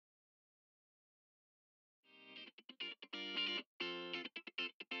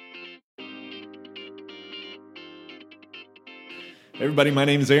Everybody, my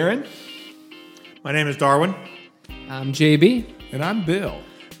name is Aaron. My name is Darwin. I'm JB. And I'm Bill.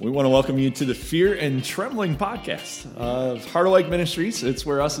 We want to welcome you to the Fear and Trembling podcast of Heart Awake Ministries. It's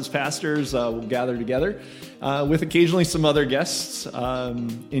where us as pastors will gather together with occasionally some other guests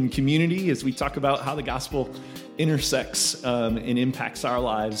in community as we talk about how the gospel intersects and impacts our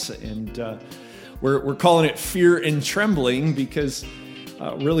lives. And we're calling it Fear and Trembling because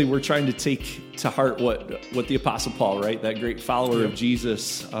really we're trying to take to heart what the Apostle Paul, right, that great follower of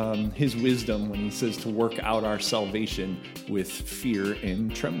Jesus, his wisdom when he says to work out our salvation with fear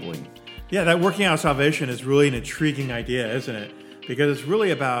and trembling. Yeah, that working out salvation is really an intriguing idea, isn't it? Because it's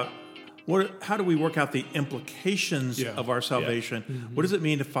really about how do we work out the implications of our salvation? Yeah. Mm-hmm. What does it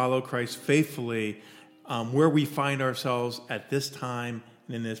mean to follow Christ faithfully where we find ourselves at this time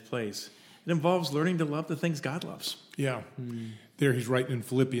and in this place? It involves learning to love the things God loves. Yeah. Mm-hmm. There he's writing in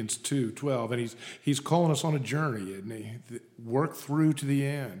Philippians 2:12, and he's calling us on a journey, isn't he? Work through to the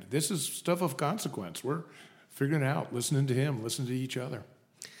end. This is stuff of consequence. We're figuring it out, listening to him, listening to each other.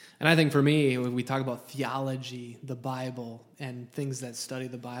 And I think for me, when we talk about theology, the Bible, and things that study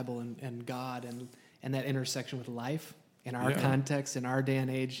the Bible and God and that intersection with life in our context, in our day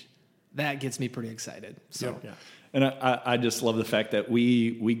and age, that gets me pretty excited. So. Yeah. And I just love the fact that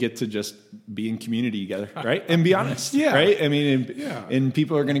we get to just be in community together, right? And be honest, right? I mean, and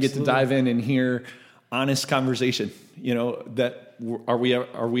people are going to get to dive in and hear honest conversation. You know, that are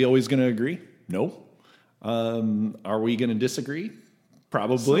we always going to agree? No. Are we going to disagree?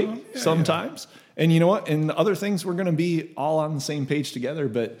 Probably sometimes. Yeah. And you know what? And other things we're going to be all on the same page together.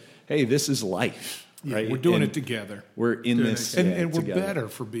 But hey, this is life, right? We're doing it together. We're in this, and we're together. Better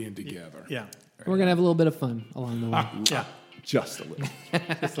for being together. Yeah. We're going to have a little bit of fun along the way. Just a little.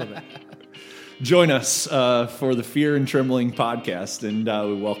 Just a little bit. Join us for the Fear and Trembling podcast, and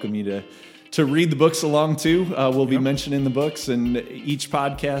we welcome you to read the books along too. We'll be mentioning the books and each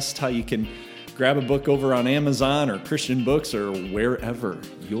podcast, how you can grab a book over on Amazon or Christian Books or wherever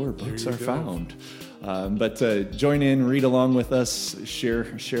your books are found. But join in, read along with us, share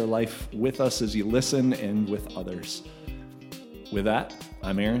life with us as you listen and with others. With that,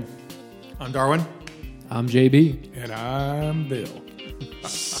 I'm Aaron. I'm Darwin. I'm JB. And I'm Bill.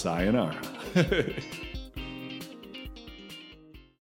 Sayonara.